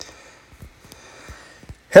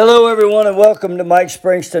Hello, everyone, and welcome to Mike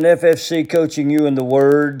Springston, FFC, Coaching You in the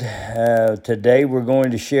Word. Today, we're going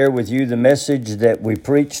to share with you the message that we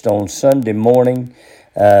preached on Sunday morning,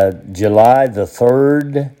 July the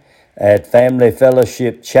 3rd, at Family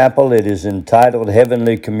Fellowship Chapel. It is entitled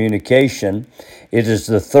Heavenly Communication. It is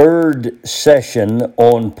the third session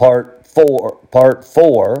on part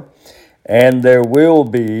four, and there will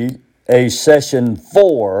be a session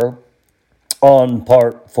 4 on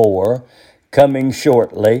part 4 coming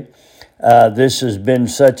shortly. This has been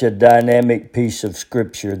such a dynamic piece of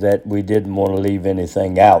scripture that we didn't want to leave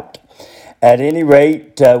anything out. At any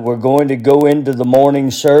rate, we're going to go into the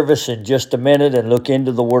morning service in just a minute and look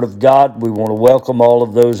into the Word of God. We want to welcome all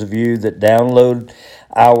of those of you that download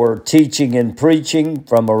our teaching and preaching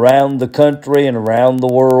from around the country and around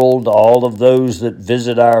the world, all of those that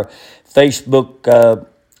visit our Facebook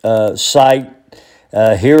site,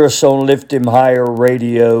 hear us on Lift Him Higher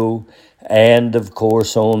Radio, and of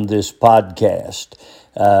course on this podcast.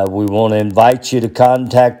 We want to invite you to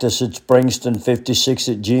contact us at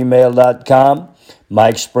springston56@gmail.com,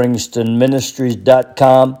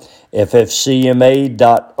 MikeSpringstonMinistries.com,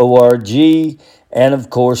 ffcma.org, and of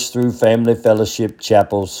course through Family Fellowship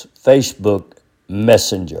Chapel's Facebook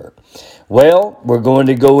Messenger. Well, we're going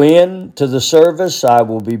to go into the service. I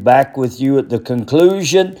will be back with you at the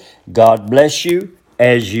conclusion. God bless you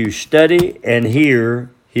as you study and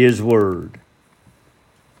hear His Word.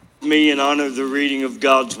 Me in honor of the reading of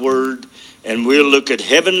God's Word, and we'll look at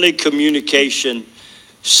Heavenly Communication,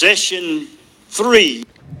 Session 3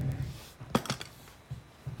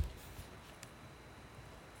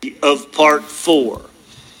 of Part 4.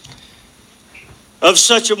 Of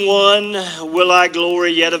such a one will I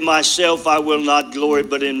glory, yet of myself I will not glory,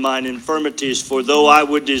 but in mine infirmities. For though I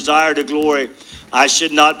would desire to glory, I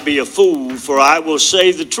should not be a fool, for I will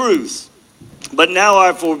say the truth. But now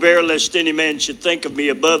I forbear, lest any man should think of me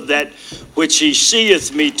above that which he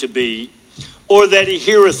seeth me to be, or that he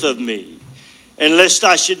heareth of me. And lest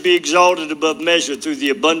I should be exalted above measure through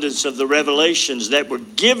the abundance of the revelations that were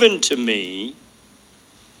given to me,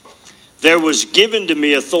 there was given to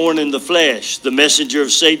me a thorn in the flesh, the messenger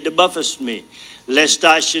of Satan to buffet me, lest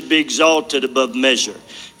I should be exalted above measure.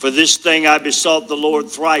 For this thing I besought the Lord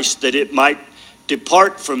thrice, that it might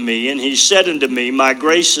depart from me. And he said unto me, My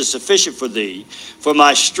grace is sufficient for thee, for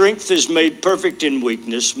my strength is made perfect in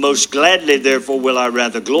weakness. Most gladly, therefore, will I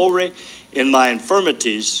rather glory in my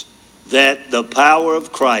infirmities, that the power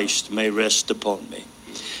of Christ may rest upon me.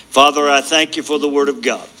 Father, I thank you for the Word of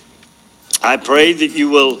God. I pray that you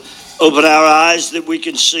will open our eyes that we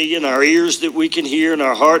can see, and our ears that we can hear, and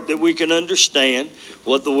our heart that we can understand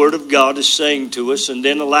what the Word of God is saying to us, and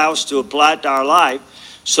then allow us to apply it to our life,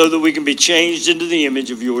 so that we can be changed into the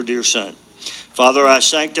image of your dear Son. Father, I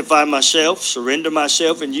sanctify myself, surrender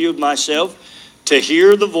myself, and yield myself to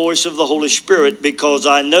hear the voice of the Holy Spirit, because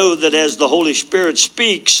I know that as the Holy Spirit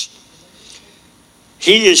speaks,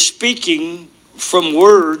 He is speaking from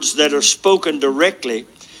words that are spoken directly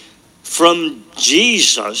from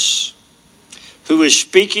Jesus, who is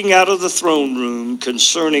speaking out of the throne room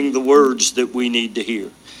concerning the words that we need to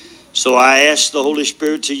hear. So I ask the Holy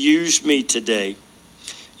Spirit to use me today.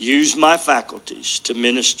 Use my faculties to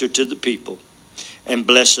minister to the people. And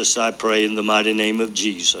bless us, I pray, in the mighty name of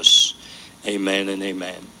Jesus. Amen and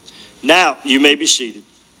amen. Now, you may be seated.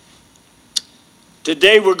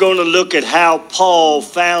 Today we're going to look at how Paul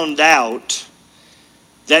found out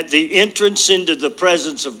that the entrance into the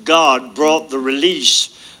presence of God brought the release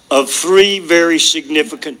of 3 very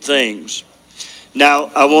significant things. Now,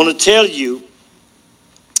 I want to tell you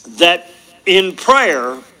that in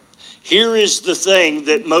prayer, here is the thing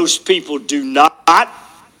that most people do not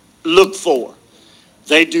look for.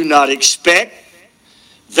 They do not expect.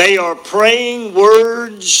 They are praying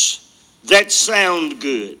words that sound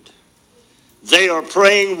good. They are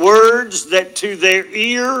praying words that to their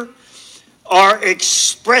ear are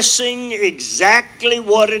expressing exactly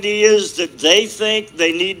what it is that they think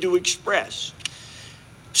they need to express,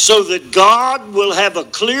 so that God will have a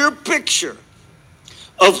clear picture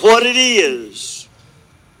of what it is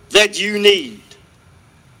that you need.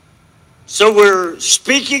 So we're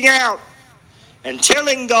speaking out and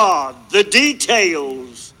telling God the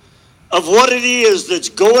details of what it is that's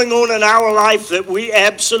going on in our life, that we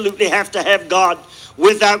absolutely have to have God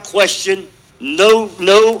without question. No,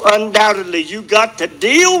 undoubtedly, you got to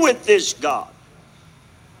deal with this, God.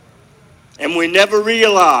 And we never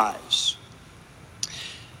realize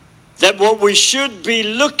that what we should be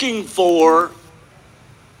looking for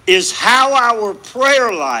is how our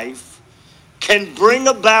prayer life can bring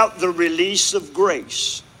about the release of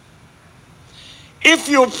grace. If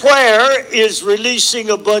your prayer is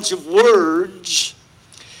releasing a bunch of words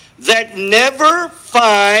that never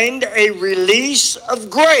find a release of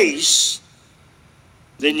grace,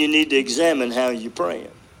 then you need to examine how you're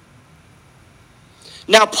praying.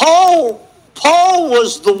 Now, Paul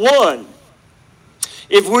was the one,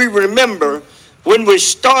 if we remember, when we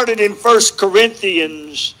started in 1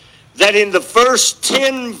 Corinthians, that in the first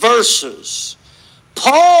 10 verses,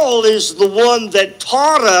 Paul is the one that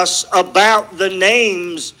taught us about the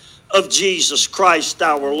names of Jesus Christ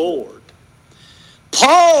our Lord.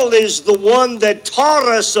 Paul is the one that taught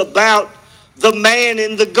us about the man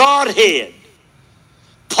in the Godhead.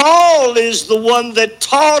 Paul is the one that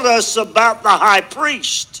taught us about the high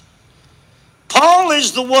priest. Paul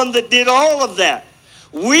is the one that did all of that.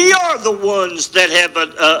 We are the ones that have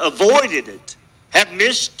avoided it, have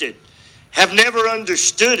missed it, have never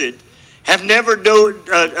understood it, have never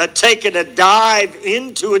taken a dive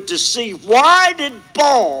into it to see why did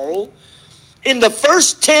Paul, in the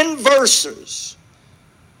first 10 verses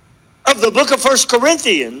of the book of 1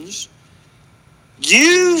 Corinthians,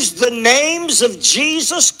 use the names of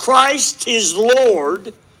Jesus Christ, his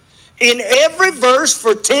Lord, in every verse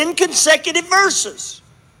for 10 consecutive verses.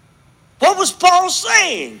 What was Paul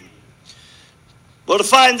saying? Well, to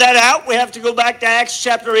find that out, we have to go back to Acts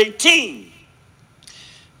chapter 18.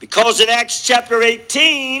 Because in Acts chapter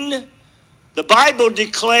 18, the Bible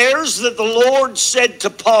declares that the Lord said to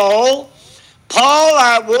Paul, Paul,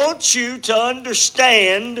 I want you to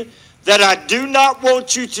understand that I do not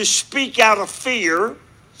want you to speak out of fear.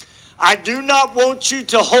 I do not want you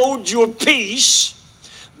to hold your peace,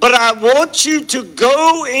 but I want you to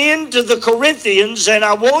go into the Corinthians and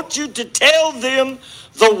I want you to tell them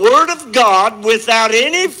the word of God without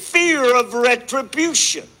any fear of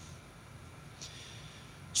retribution.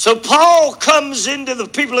 So Paul comes into the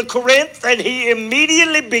people of Corinth and he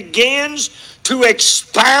immediately begins to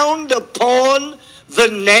expound upon the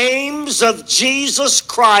names of Jesus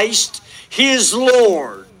Christ, his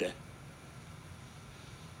Lord.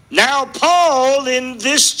 Now Paul in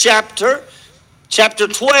this chapter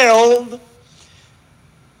 12,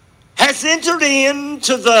 has entered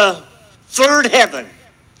into the third heaven.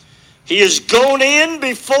 He has gone in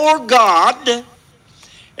before God,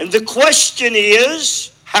 and the question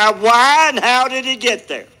is, why and how did he get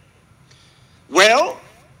there? Well,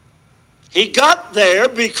 he got there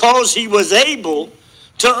because he was able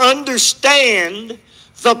to understand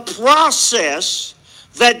the process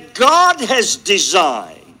that God has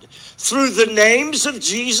designed through the names of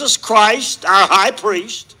Jesus Christ, our high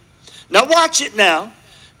priest. Now watch it now.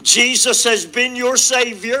 Jesus has been your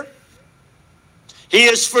Savior. He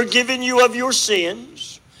has forgiven you of your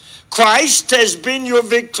sins. Christ has been your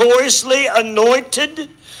victoriously anointed,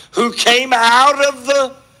 who came out of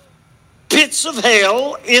the pits of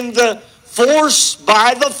hell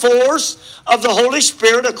by the force of the Holy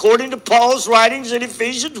Spirit, according to Paul's writings in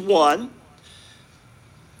Ephesians 1.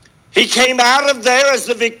 He came out of there as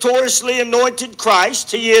the victoriously anointed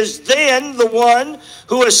Christ. He is then the one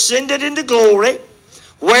who ascended into glory,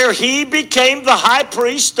 where he became the high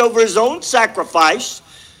priest over his own sacrifice.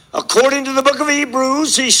 According to the book of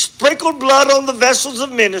Hebrews, he sprinkled blood on the vessels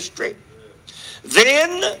of ministry.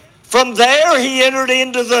 Then, from there, he entered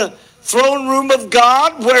into the throne room of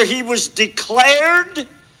God, where he was declared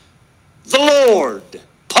the Lord.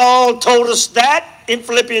 Paul told us that in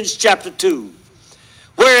Philippians chapter 2.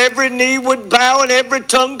 Where every knee would bow and every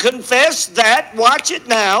tongue confess that, watch it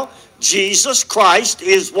now, Jesus Christ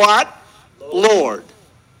is what? Lord.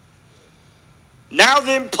 Now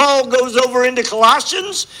then, Paul goes over into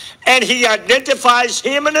Colossians and he identifies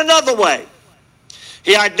him in another way.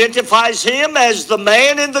 He identifies him as the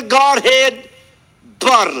man in the Godhead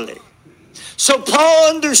bodily. So Paul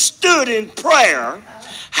understood in prayer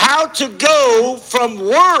how to go from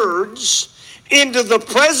words into the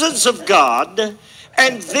presence of God,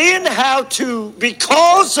 and then how to,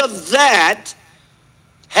 because of that,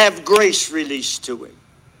 have grace released to him.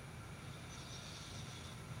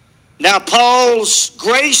 Now, Paul's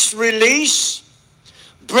grace release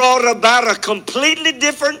brought about a completely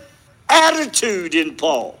different attitude in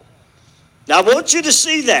Paul. Now, I want you to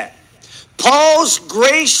see that. Paul's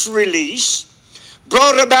grace release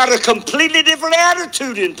brought about a completely different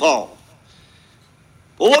attitude in Paul.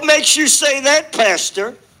 Well, what makes you say that,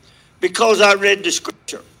 Pastor? Because I read the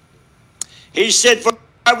scripture. He said, for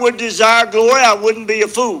I would desire glory, I wouldn't be a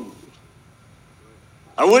fool.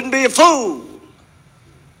 I wouldn't be a fool.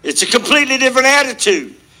 It's a completely different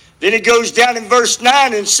attitude. Then it goes down in verse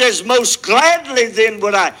 9 and says, most gladly then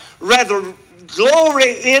would I rather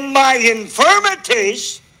glory in my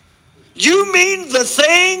infirmities. You mean the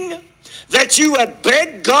thing that you have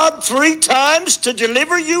begged God 3 times to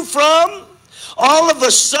deliver you from? all of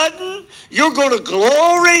a sudden you're going to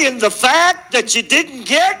glory in the fact that you didn't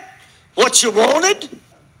get what you wanted?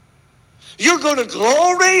 You're going to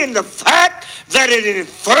glory in the fact that an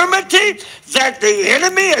infirmity that the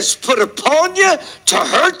enemy has put upon you to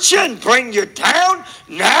hurt you and bring you down,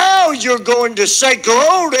 now you're going to say,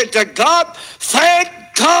 glory to God, thank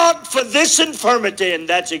God for this infirmity. And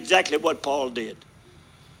that's exactly what Paul did.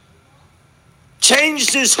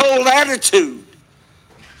 Changed his whole attitude.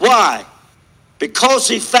 Why? Because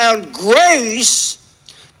he found grace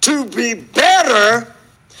to be better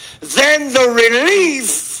than the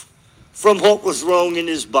relief from what was wrong in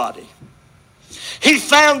his body. He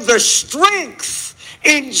found the strength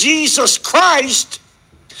in Jesus Christ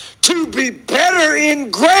to be better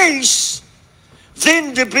in grace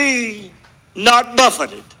than to be not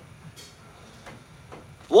buffeted.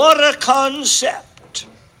 What a concept.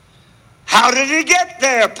 How did he get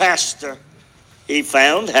there, Pastor? He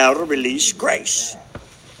found how to release grace.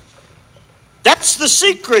 That's the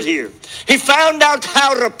secret here. He found out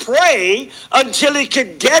how to pray until he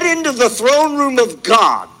could get into the throne room of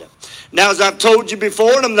God. Now, as I've told you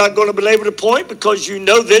before, and I'm not going to belabor the point because you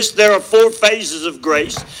know this, there are 4 phases of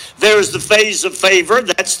grace. There is the phase of favor.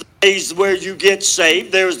 That's the phase where you get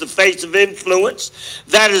saved. There is the phase of influence.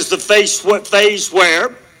 That is the phase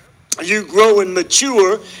where you grow and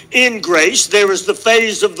mature in grace. There is the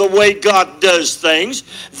phase of the way God does things.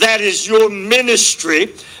 That is your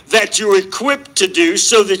ministry that you're equipped to do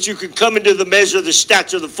so that you can come into the measure of the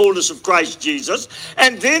stature of the fullness of Christ Jesus.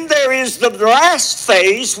 And then there is the last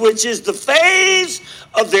phase, which is the phase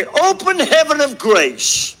of the open heaven of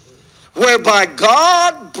grace, whereby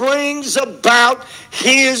God brings about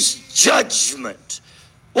his judgment.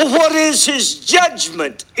 Well, what is his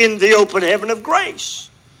judgment in the open heaven of grace?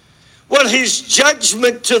 Well, his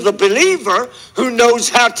judgment to the believer who knows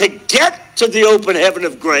how to get to the open heaven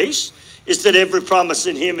of grace is that every promise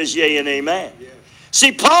in him is yea and amen. Yeah.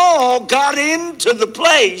 See, Paul got into the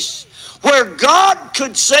place where God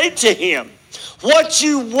could say to him, what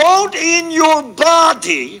you want in your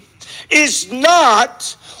body is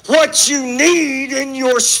not what you need in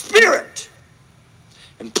your spirit.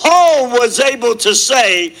 And Paul was able to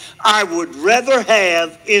say, I would rather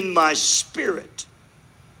have in my spirit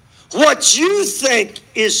what you think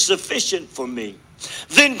is sufficient for me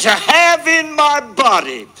than to have in my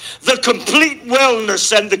body the complete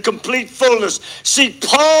wellness and the complete fullness. See,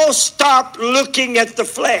 Paul stopped looking at the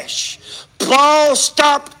flesh. Paul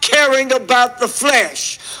stopped caring about the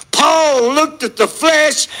flesh. Paul looked at the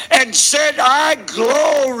flesh and said, I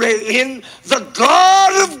glory in the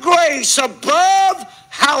God of grace above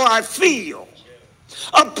how I feel,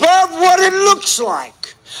 above what it looks like,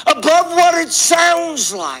 above what it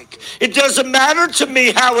sounds like. It doesn't matter to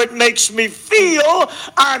me how it makes me feel.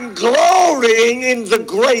 I'm glorying in the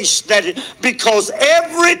grace because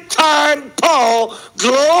every time Paul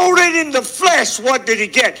gloried in the flesh, what did he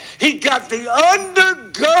get? He got the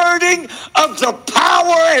undergirding of the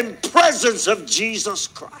power and presence of Jesus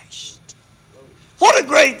Christ. What a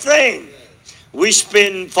great thing. We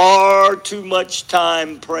spend far too much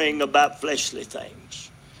time praying about fleshly things.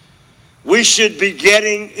 We should be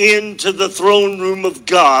getting into the throne room of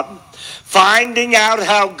God, finding out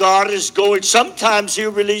how God is going. Sometimes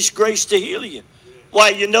he'll release grace to heal you. Why,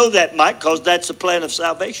 you know that, Mike, because that's the plan of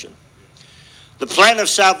salvation. The plan of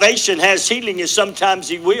salvation has healing, and sometimes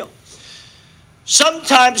he will.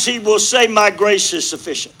 Sometimes he will say, my grace is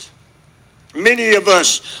sufficient. Many of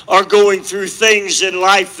us are going through things in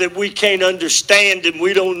life that we can't understand, and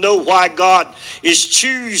we don't know why God is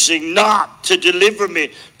choosing not to deliver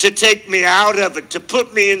me, to take me out of it, to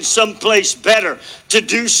put me in some place better, to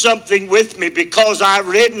do something with me, because I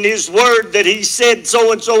read in his word that he said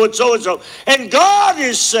so and so and so and so. And God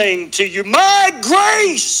is saying to you, my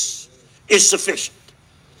grace is sufficient.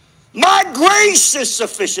 My grace is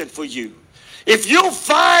sufficient for you. If you'll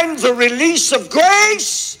find the release of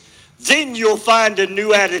grace, then you'll find a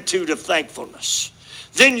new attitude of thankfulness.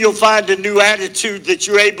 Then you'll find a new attitude that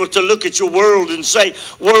you're able to look at your world and say,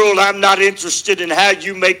 world, I'm not interested in how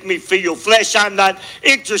you make me feel. Flesh, I'm not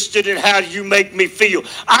interested in how you make me feel.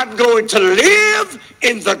 I'm going to live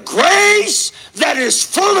in the grace that is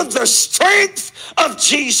full of the strength of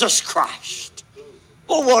Jesus Christ.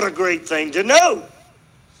 Well, what a great thing to know.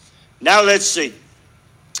 Now let's see.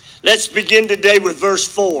 Let's begin today with verse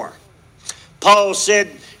 4. Paul said,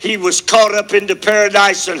 he was caught up into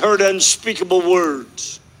paradise and heard unspeakable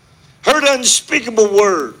words. Heard unspeakable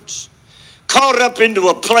words. Caught up into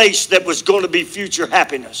a place that was going to be future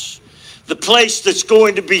happiness. The place that's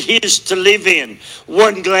going to be his to live in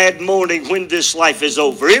one glad morning when this life is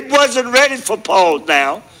over. It wasn't ready for Paul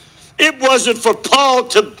now. It wasn't for Paul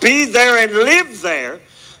to be there and live there,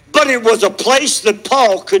 but it was a place that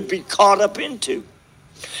Paul could be caught up into.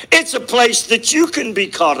 It's a place that you can be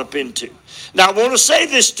caught up into. Now, I want to say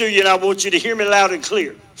this to you, and I want you to hear me loud and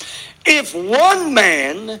clear. If one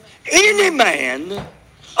man, any man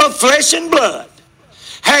of flesh and blood,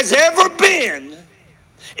 has ever been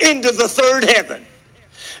into the third heaven,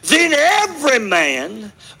 then every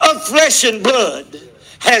man of flesh and blood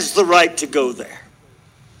has the right to go there.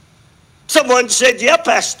 Someone said, yeah,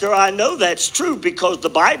 Pastor, I know that's true because the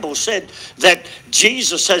Bible said that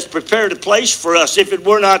Jesus has prepared a place for us. If it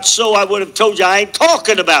were not so, I would have told you I ain't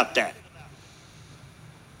talking about that.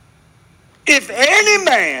 If any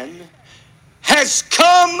man has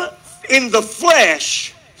come in the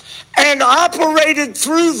flesh and operated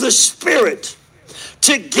through the Spirit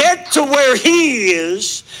to get to where he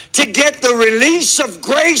is, to get the release of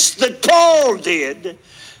grace that Paul did,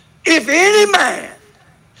 if any man,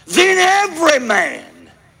 then every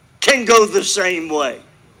man can go the same way.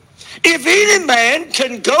 If any man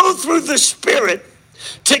can go through the Spirit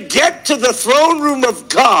to get to the throne room of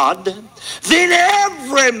God, then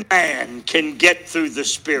every man can get through the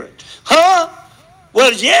Spirit. Huh?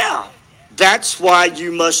 Well, yeah. That's why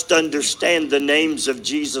you must understand the names of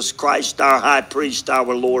Jesus Christ, our high priest,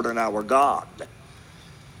 our Lord, and our God.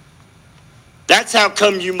 That's how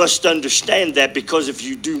come you must understand that, because if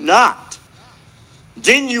you do not,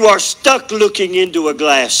 then you are stuck looking into a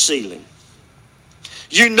glass ceiling.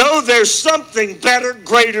 You know there's something better,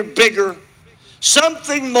 greater, bigger,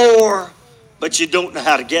 something more, but you don't know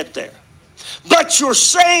how to get there. But you're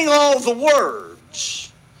saying all the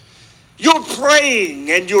words. You're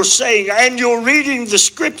praying and you're saying, and you're reading the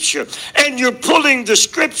scripture, and you're pulling the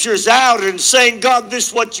scriptures out and saying, God, this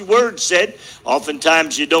is what your word said.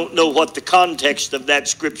 Oftentimes you don't know what the context of that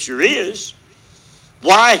scripture is,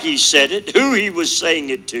 why he said it, who he was saying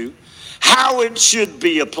it to, how it should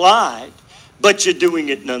be applied, but you're doing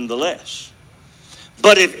it nonetheless.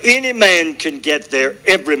 But if any man can get there,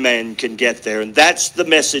 every man can get there. And that's the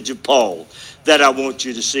message of Paul that I want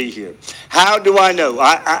you to see here. How do I know?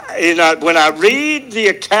 When I read the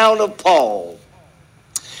account of Paul,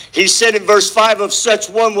 he said in verse 5, of such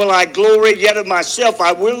one will I glory, yet of myself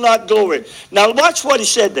I will not glory. Now watch what he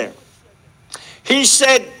said there. He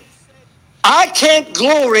said, I can't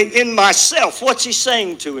glory in myself. What's he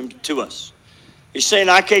saying to us? He's saying,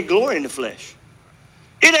 I can't glory in the flesh.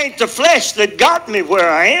 It ain't the flesh that got me where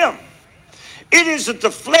I am. It isn't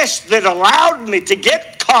the flesh that allowed me to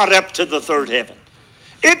get caught up to the third heaven.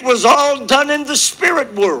 It was all done in the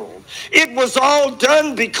spirit world. It was all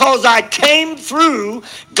done because I came through,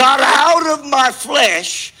 got out of my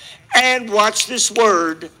flesh, and watch this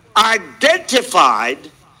word, identified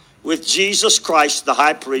with Jesus Christ, the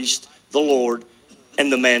high priest, the Lord,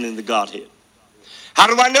 and the man in the Godhead. How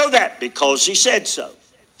do I know that? Because he said so.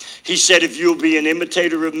 He said, if you'll be an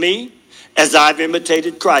imitator of me, as I've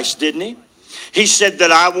imitated Christ, didn't he? He said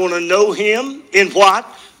that I want to know him in what?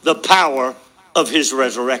 The power of his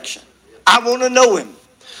resurrection. I want to know him.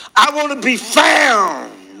 I want to be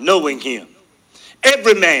found knowing him.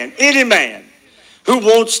 Every man, any man who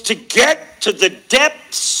wants to get to the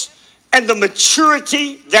depths and the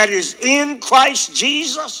maturity that is in Christ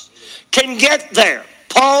Jesus can get there.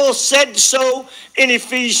 Paul said so in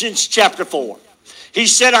Ephesians chapter 4. He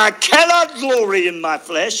said, I cannot glory in my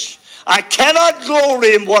flesh. I cannot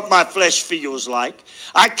glory in what my flesh feels like.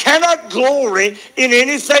 I cannot glory in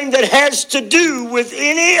anything that has to do with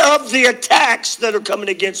any of the attacks that are coming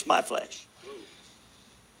against my flesh.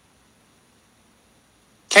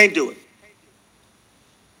 Can't do it.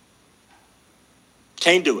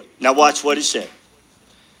 Can't do it. Now watch what he said.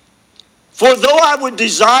 For though I would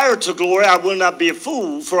desire to glory, I will not be a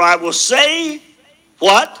fool, for I will say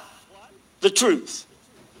what? The truth.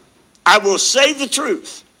 I will say the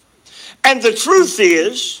truth. And the truth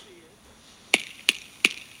is,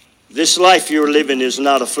 this life you're living is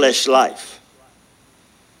not a flesh life.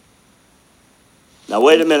 Now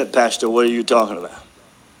wait a minute, Pastor, what are you talking about?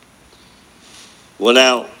 Well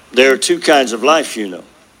now, there are two kinds of life, you know.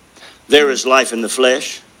 There is life in the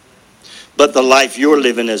flesh, but the life you're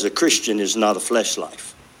living as a Christian is not a flesh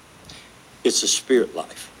life. It's a spirit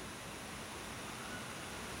life.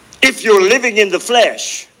 If you're living in the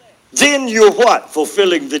flesh, then you're what?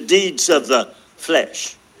 Fulfilling the deeds of the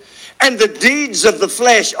flesh. And the deeds of the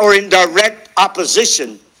flesh are in direct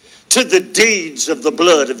opposition to the deeds of the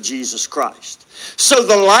blood of Jesus Christ. So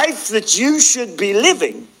the life that you should be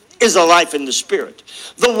living is a life in the Spirit.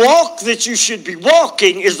 The walk that you should be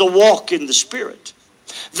walking is a walk in the Spirit.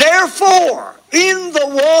 Therefore, in the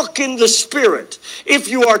walk in the Spirit, if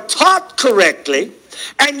you are taught correctly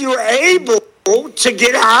and you're able to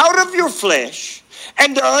get out of your flesh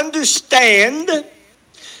and to understand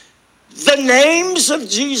the names of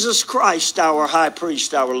Jesus Christ, our high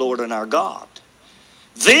priest, our Lord, and our God,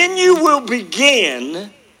 then you will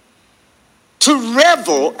begin to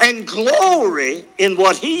revel and glory in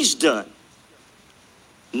what he's done.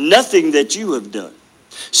 Nothing that you have done.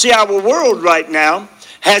 See, our world right now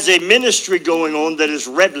has a ministry going on that is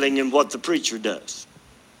reveling in what the preacher does.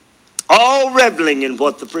 All reveling in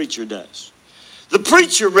what the preacher does. The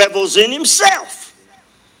preacher revels in himself.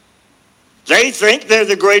 They think they're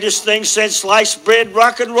the greatest thing since sliced bread,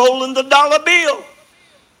 rock and roll, and the dollar bill.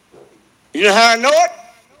 You know how I know it?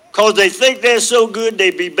 Because they think they're so good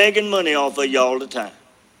they be begging money off of you all the time.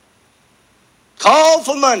 Call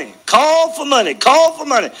for money, call for money, call for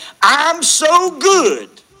money. I'm so good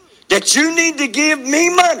that you need to give me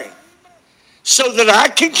money so that I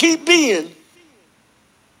can keep being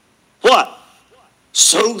what?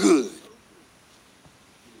 So good.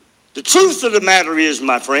 The truth of the matter is,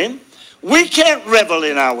 my friend, we can't revel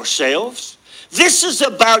in ourselves. This is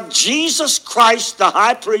about Jesus Christ, the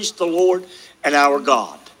high priest, the Lord, and our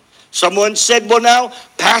God. Someone said, well now,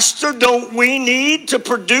 Pastor, don't we need to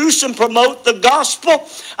produce and promote the gospel?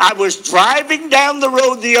 I was driving down the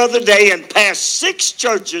road the other day and passed 6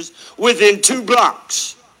 churches within 2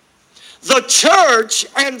 blocks. The church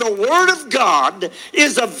and the Word of God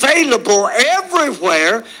is available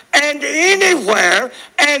everywhere and anywhere,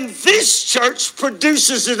 and this church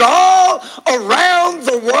produces it all around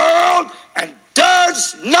the world and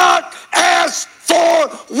does not ask for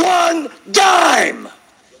one dime.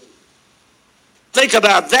 Think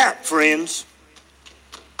about that, friends.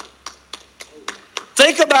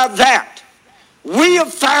 Think about that. We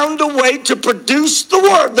have found a way to produce the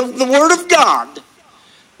Word of God,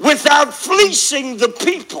 without fleecing the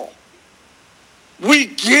people. We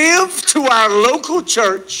give to our local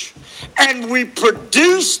church and we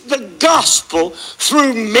produce the gospel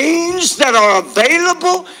through means that are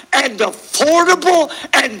available and affordable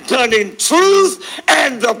and done in truth,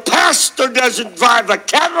 and the pastor doesn't drive a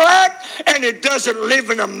Cadillac and it doesn't live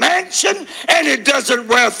in a mansion and it doesn't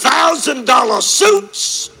wear $1,000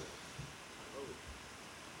 suits.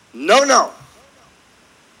 No.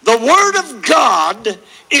 The Word of God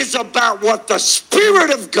is about what the Spirit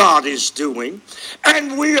of God is doing,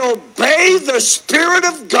 and we obey the Spirit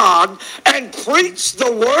of God and preach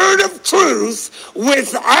the word of truth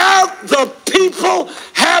without the people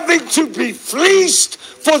having to be fleeced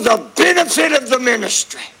for the benefit of the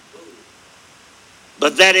ministry.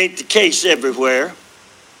 But that ain't the case everywhere,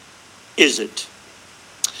 is it?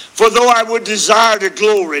 For though I would desire to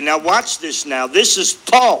glory. Now watch this now. This is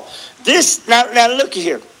Paul. Now look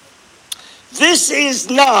here. This is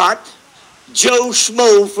not Joe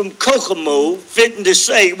Schmo from Kokomo fitting to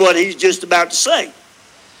say what he's just about to say.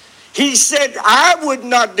 He said, I would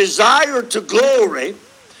not desire to glory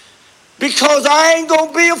because I ain't going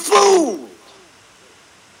to be a fool.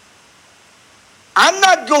 I'm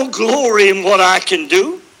not going to glory in what I can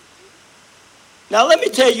do. Now let me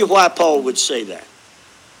tell you why Paul would say that.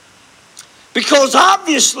 Because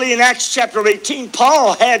obviously in Acts chapter 18,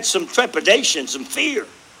 Paul had some trepidation, some fear.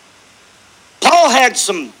 Paul had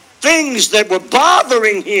some things that were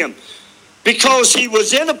bothering him because he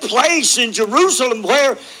was in a place in Jerusalem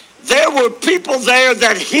where there were people there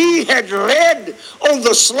that he had led on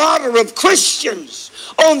the slaughter of Christians,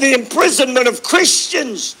 on the imprisonment of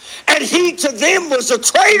Christians, and he to them was a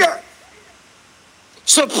traitor.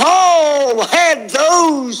 So Paul had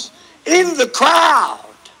those in the crowd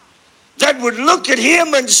that would look at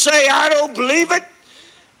him and say, I don't believe it.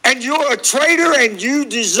 And you're a traitor and you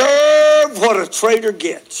deserve what a traitor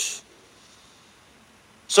gets.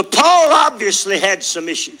 So Paul obviously had some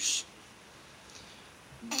issues.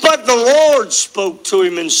 But the Lord spoke to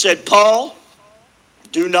him and said, Paul,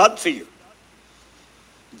 do not fear.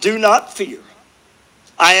 Do not fear.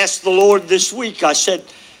 I asked the Lord this week, I said,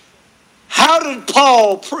 how did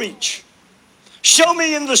Paul preach? Show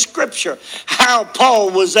me in the scripture how Paul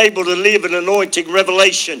was able to live an anointing,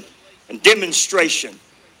 revelation, and demonstration.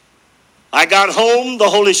 I got home, the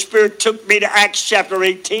Holy Spirit took me to Acts chapter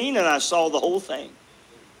 18, and I saw the whole thing.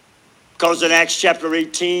 Because in Acts chapter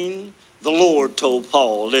 18, the Lord told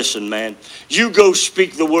Paul, listen, man, you go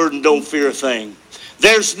speak the word and don't fear a thing.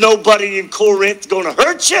 There's nobody in Corinth going to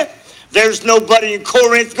hurt you. There's nobody in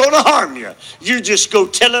Corinth going to harm you. You just go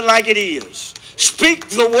tell it like it is. Speak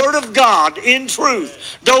the word of God in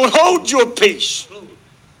truth. Don't hold your peace.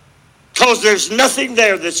 Because there's nothing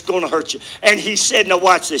there that's going to hurt you. And he said, now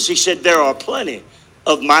watch this. He said, there are plenty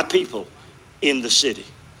of my people in the city.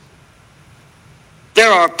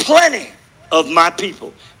 There are plenty of my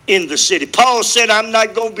people in the city. Paul said, I'm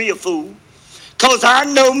not going to be a fool. Because I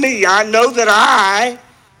know me. I know that I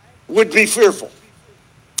would be fearful.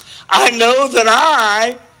 I know that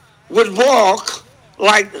I would walk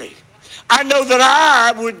lightly. I know that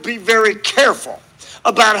I would be very careful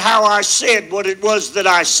about how I said what it was that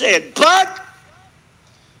I said. But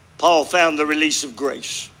Paul found the release of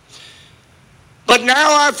grace. But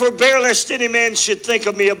now I forbear lest any man should think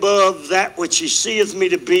of me above that which he seeth me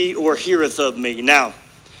to be or heareth of me. Now,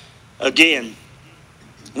 again,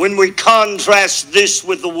 when we contrast this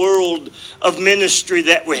with the world of ministry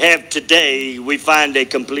that we have today, we find a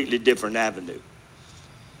completely different avenue.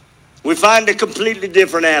 We find a completely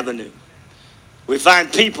different avenue. We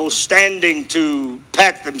find people standing to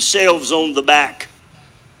pat themselves on the back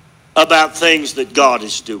about things that God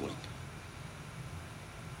is doing.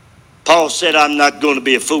 Paul said, I'm not going to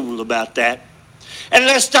be a fool about that. And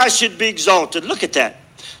lest I should be exalted, look at that.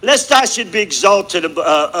 Lest I should be exalted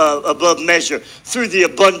above measure through the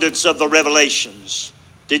abundance of the revelations.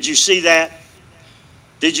 Did you see that?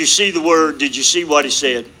 Did you see the word? Did you see what he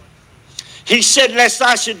said? He said, lest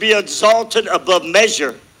I should be exalted above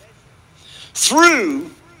measure through,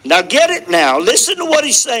 now get it now, listen to what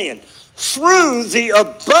he's saying, through the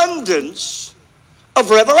abundance of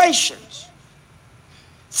revelations.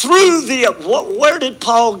 Through where did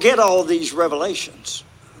Paul get all these revelations?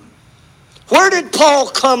 Where did Paul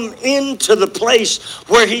come into the place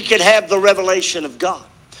where he could have the revelation of God?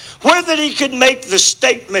 Where that he could make the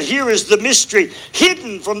statement, here is the mystery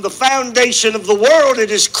hidden from the foundation of the world.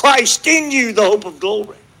 It is Christ in you, the hope of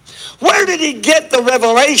glory. Where did he get the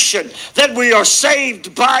revelation that we are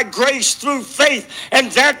saved by grace through faith,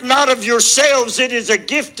 and that not of yourselves, it is a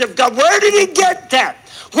gift of God? Where did he get that?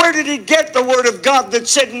 Where did he get the word of God that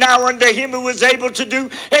said, now unto him who is able to do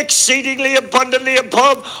exceedingly abundantly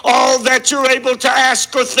above all that you're able to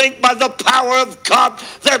ask or think by the power of God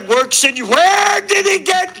that works in you? Where did he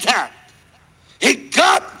get that? He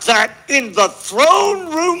got that in the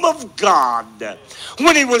throne room of God.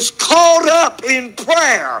 When he was caught up in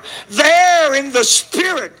prayer, there in the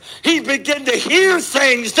Spirit, he began to hear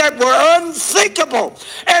things that were unthinkable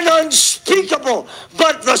and unspeakable.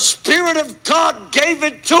 But the Spirit of God gave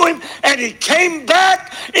it to him, and he came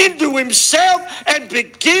back into himself and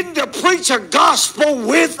began to preach a gospel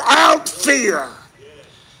without fear.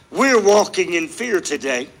 We're walking in fear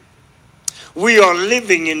today. We are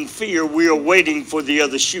living in fear. We are waiting for the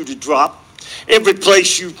other shoe to drop. Every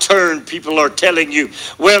place you turn, people are telling you,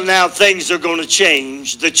 well, now things are going to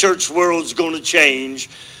change. The church world's going to change.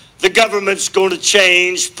 The government's going to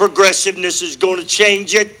change. Progressiveness is going to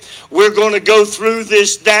change it. We're going to go through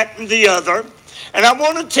this, that, and the other. And I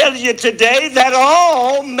want to tell you today that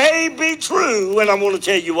all may be true, and I want to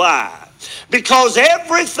tell you why. Because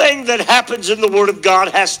everything that happens in the Word of God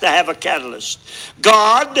has to have a catalyst.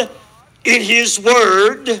 God, in His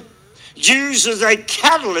Word, uses a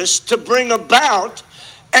catalyst to bring about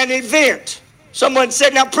an event. Someone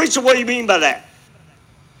said, now preacher, what do you mean by that?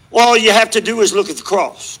 Well, all you have to do is look at the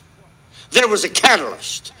cross. There was a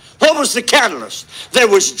catalyst. What was the catalyst? There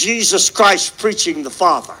was Jesus Christ preaching the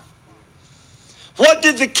Father. What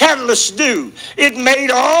did the catalyst do? It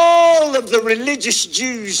made all of the religious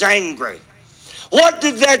Jews angry. What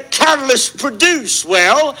did that catalyst produce?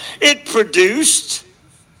 Well, it produced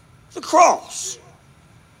the cross.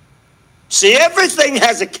 See, everything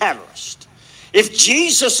has a catalyst. If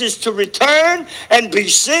Jesus is to return and be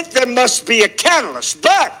sent, there must be a catalyst.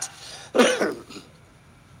 But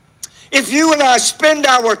if you and I spend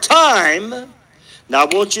our time, now I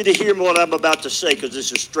want you to hear what I'm about to say, because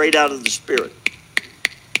this is straight out of the Spirit.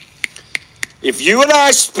 If you and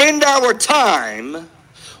I spend our time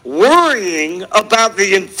worrying about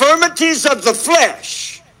the infirmities of the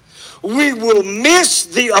flesh, we will miss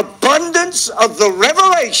the abundance of the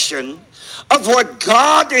revelation of what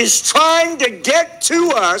God is trying to get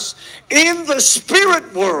to us in the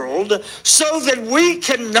spirit world, so that we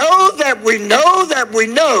can know that we know that we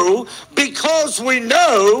know, because we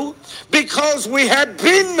know, because we have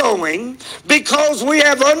been knowing, because we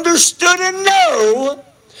have understood and know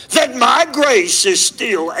that my grace is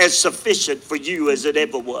still as sufficient for you as it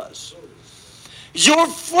ever was. Your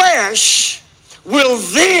flesh will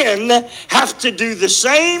then have to do the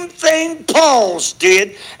same thing Paul's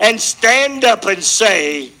did and stand up and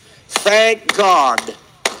say, thank God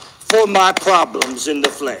for my problems in the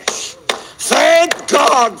flesh. Thank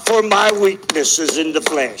God for my weaknesses in the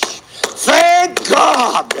flesh. Thank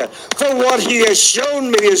God for what He has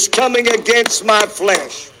shown me is coming against my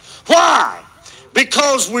flesh. Why?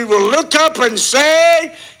 Because we will look up and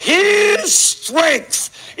say, His strength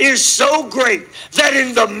is so great that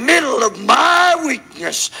in the middle of my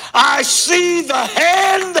weakness, I see the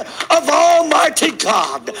hand of Almighty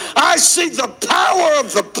God. I see the power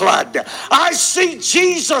of the blood. I see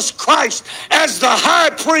Jesus Christ as the high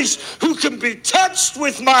priest who can be touched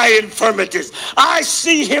with my infirmities. I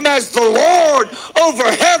see him as the Lord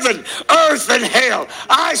over heaven, earth, and hell.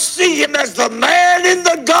 I see him as the man in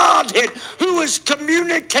the Godhead who is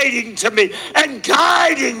communicating to me and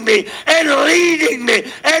guiding me and leading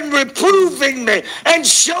me and reproving me and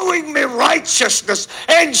showing me righteousness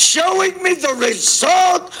and showing me the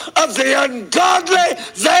result of the ungodly.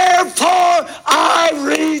 Therefore, I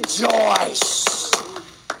rejoice.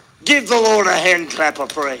 Give the Lord a hand clap of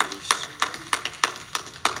praise.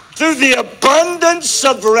 Through the abundance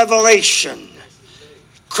of revelation,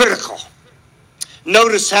 critical.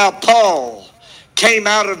 Notice how Paul came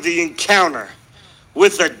out of the encounter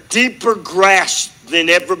with a deeper grasp than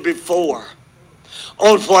ever before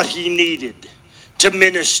on what he needed to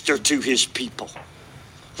minister to his people,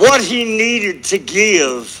 what he needed to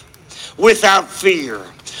give without fear,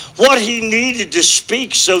 what he needed to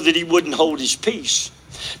speak so that he wouldn't hold his peace.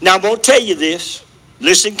 Now, I'm going to tell you this.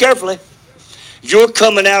 Listen carefully. You're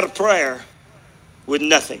coming out of prayer with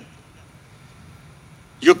nothing.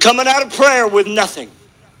 You're coming out of prayer with nothing.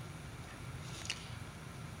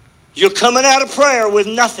 You're coming out of prayer with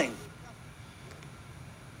nothing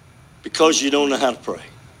because you don't know how to pray.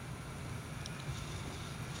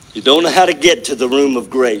 You don't know how to get to the room of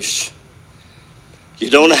grace. You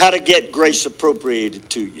don't know how to get grace appropriated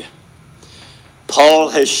to you. Paul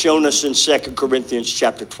has shown us in 2 Corinthians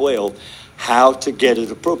chapter 12 how to get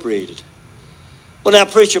it appropriated. Well, now,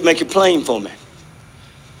 preacher, make it plain for me.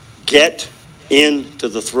 Get into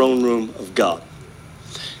the throne room of God.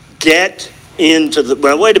 Get into the...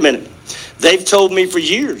 Well, wait a minute. They've told me for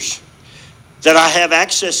years that I have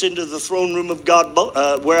access into the throne room of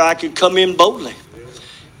God where I can come in boldly.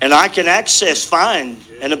 And I can access, find,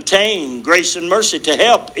 and obtain grace and mercy to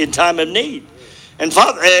help in time of need. And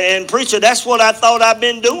Father, and preacher, that's what I thought I've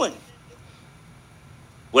been doing.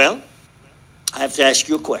 Well, I have to ask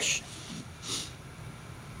you a question.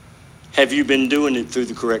 Have you been doing it through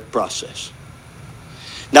the correct process?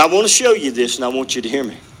 Now, I want to show you this, and I want you to hear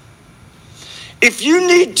me. If you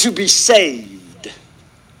need to be saved,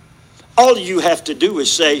 all you have to do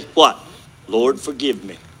is say, what? Lord, forgive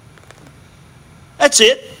me. That's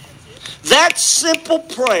it. That simple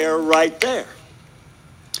prayer right there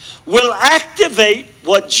will activate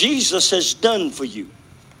what Jesus has done for you.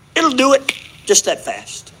 It'll do it just that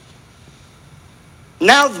fast.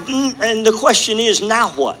 Now, and the question is, now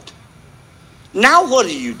what? Now what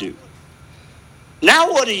do you do?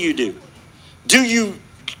 Now what do you do? Do you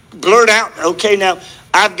blurt out, okay, now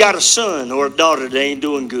I've got a son or a daughter that ain't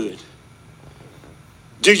doing good?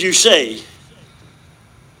 Do you say,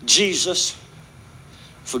 Jesus,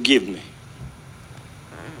 forgive me?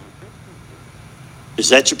 Is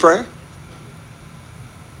that your prayer?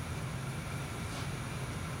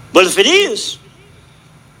 But if it is,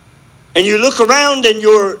 and you look around and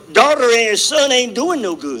your daughter and your son ain't doing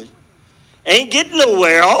no good, ain't getting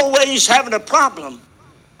nowhere, always having a problem,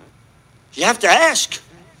 you have to ask,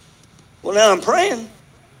 well, now I'm praying.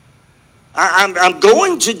 I'm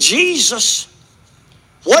going to Jesus.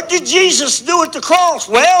 What did Jesus do at the cross?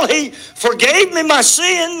 Well, he forgave me my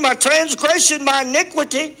sin, my transgression, my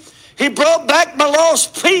iniquity. He brought back my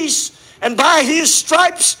lost peace. And by his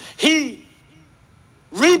stripes, he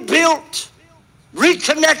rebuilt,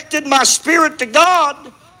 reconnected my spirit to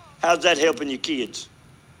God. How's that helping your kids?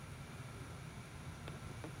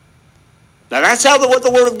 Now that's what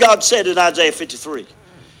the Word of God said in Isaiah 53.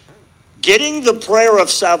 Getting the prayer of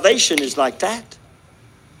salvation is like that.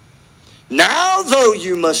 Now, though,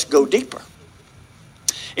 you must go deeper.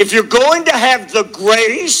 If you're going to have the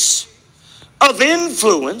grace of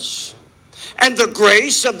influence and the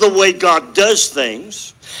grace of the way God does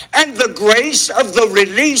things and the grace of the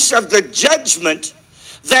release of the judgment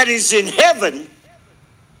that is in heaven,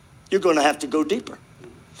 you're going to have to go deeper.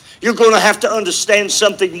 You're going to have to understand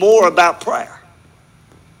something more about prayer.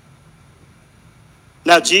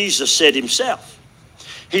 Now, Jesus said himself,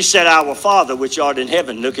 he said, Our Father which art in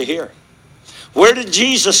heaven. Look at here. Where did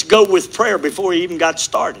Jesus go with prayer before he even got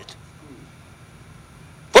started?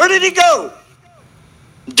 Where did he go?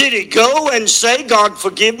 Did he go and say, God,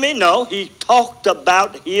 forgive me? No, he talked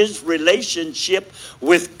about his relationship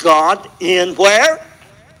with God in where?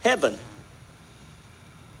 Heaven.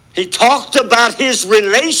 He talked about his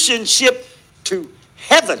relationship to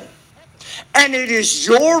heaven. And it is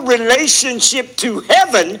your relationship to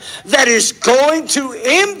heaven that is going to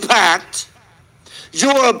impact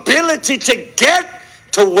your ability to get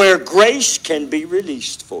to where grace can be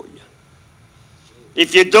released for you.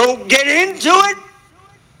 If you don't get into it,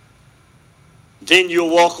 then you'll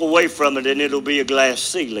walk away from it and it'll be a glass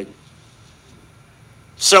ceiling.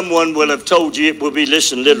 Someone will have told you, it will be,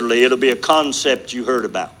 listen, literally, it'll be a concept you heard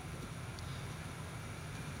about.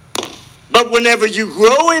 But whenever you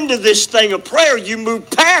grow into this thing of prayer, you move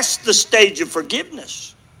past the stage of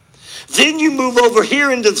forgiveness. Then you move over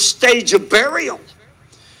here into the stage of burial.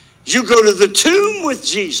 You go to the tomb with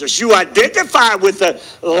Jesus. You identify with a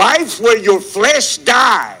life where your flesh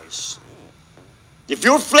dies. If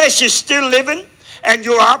your flesh is still living and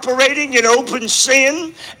you're operating in open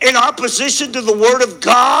sin in opposition to the Word of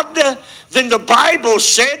God, then the Bible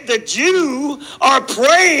said that you are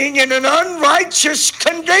praying in an unrighteous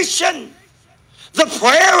condition. The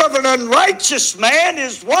prayer of an unrighteous man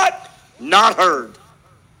is what? Not heard.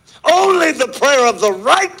 Only the prayer of the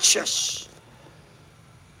righteous.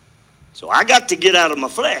 So I got to get out of my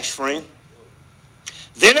flesh, friend.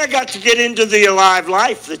 Then I got to get into the alive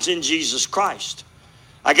life that's in Jesus Christ.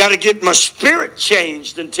 I got to get my spirit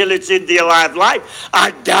changed until it's in the alive life.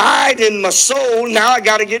 I died in my soul. Now I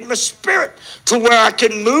got to get my spirit to where I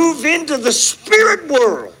can move into the spirit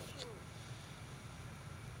world.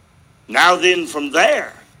 Now then, from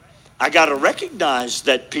there, I got to recognize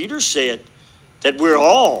that Peter said that we're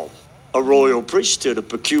all a royal priesthood, a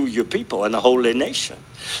peculiar people, and a holy nation.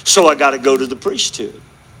 So I got to go to the priesthood.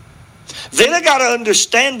 Then I got to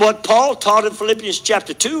understand what Paul taught in Philippians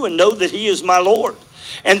chapter 2 and know that he is my Lord.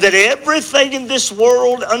 And that everything in this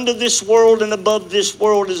world, under this world, and above this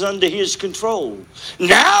world is under his control.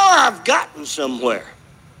 Now I've gotten somewhere.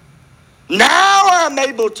 Now I'm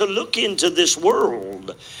able to look into this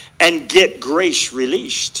world and get grace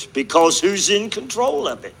released. Because who's in control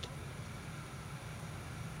of it?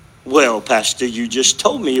 Well, Pastor, you just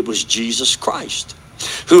told me it was Jesus Christ,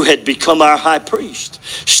 who had become our high priest,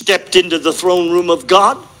 stepped into the throne room of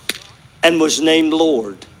God, and was named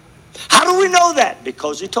Lord. How do we know that?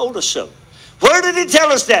 Because he told us so. Where did he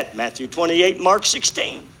tell us that? Matthew 28, Mark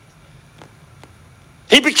 16.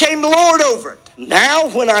 He became Lord over it. Now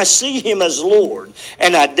when I see him as Lord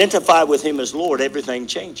and identify with him as Lord, everything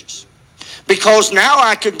changes. Because now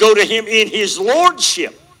I could go to him in his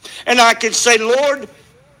lordship. And I could say, Lord,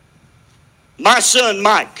 my son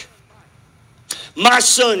Mike, my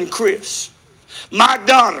son Chris, my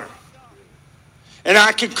daughter. And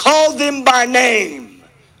I could call them by name.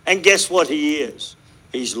 And guess what he is?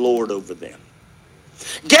 He's Lord over them.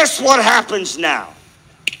 Guess what happens now?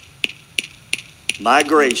 My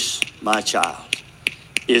grace, my child,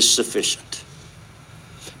 is sufficient.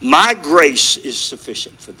 My grace is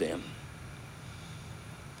sufficient for them.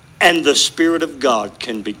 And the Spirit of God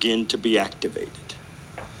can begin to be activated.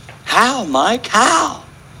 How, Mike? How?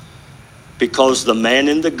 Because the man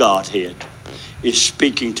in the Godhead is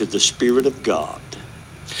speaking to the Spirit of God.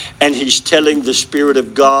 And he's telling the Spirit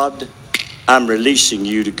of God, I'm releasing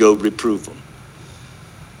you to go reprove them.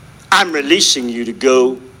 I'm releasing you to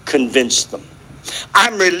go convince them.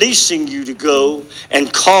 I'm releasing you to go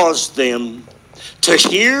and cause them to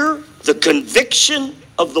hear the conviction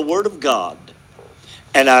of the Word of God.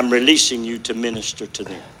 And I'm releasing you to minister to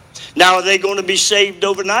them. Now, are they going to be saved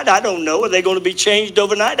overnight? I don't know. Are they going to be changed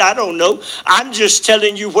overnight? I don't know. I'm just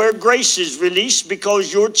telling you where grace is released,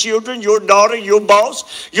 because your children, your daughter, your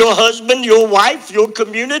boss, your husband, your wife, your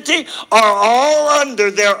community are all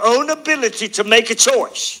under their own ability to make a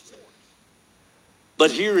choice.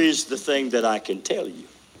 But here is the thing that I can tell you.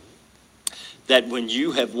 That when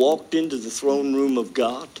you have walked into the throne room of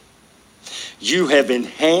God, you have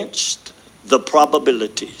enhanced the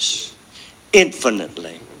probabilities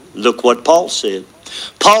infinitely. Look what Paul said.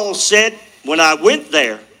 Paul said, when I went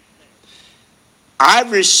there, I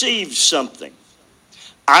received something.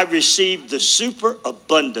 I received the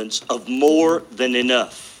superabundance of more than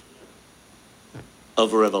enough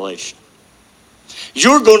of revelation.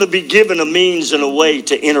 You're going to be given a means and a way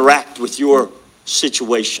to interact with your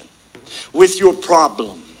situation, with your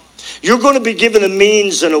problem. You're going to be given a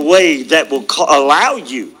means and a way that will allow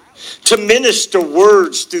you to minister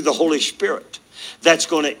words through the Holy Spirit. That's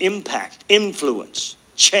going to impact, influence,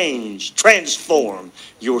 change, transform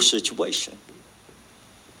your situation.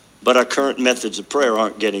 But our current methods of prayer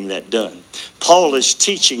aren't getting that done. Paul is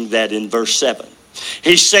teaching that in verse 7.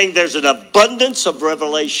 He's saying there's an abundance of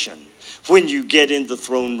revelation when you get in the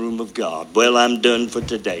throne room of God. Well, I'm done for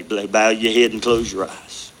today. Bow your head and close your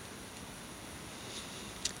eyes.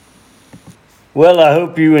 Well, I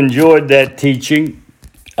hope you enjoyed that teaching.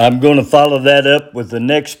 I'm going to follow that up with the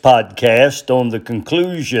next podcast on the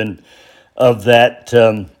conclusion of that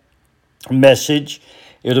message.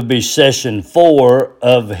 It'll be session 4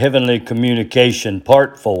 of Heavenly Communication,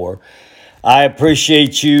 part 4. I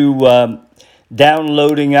appreciate you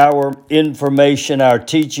downloading our information, our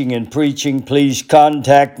teaching and preaching. Please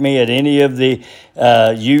contact me at any of the,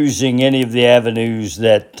 using any of the avenues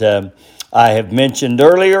that I have mentioned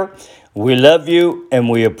earlier. We love you and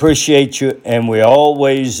we appreciate you, and we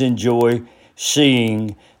always enjoy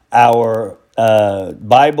seeing our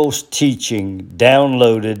Bible's teaching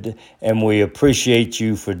downloaded, and we appreciate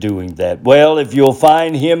you for doing that. Well, if you'll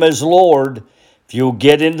find Him as Lord, if you'll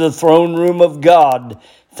get into the throne room of God,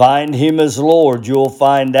 find Him as Lord, you'll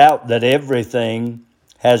find out that everything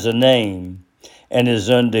has a name and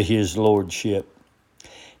is under His Lordship.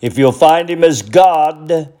 If you'll find Him as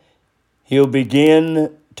God, He'll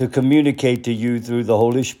begin to communicate to you through the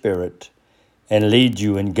Holy Spirit and lead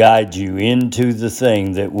you and guide you into the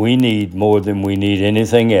thing that we need more than we need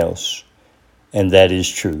anything else, and that is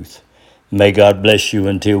truth. May God bless you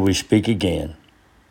until we speak again.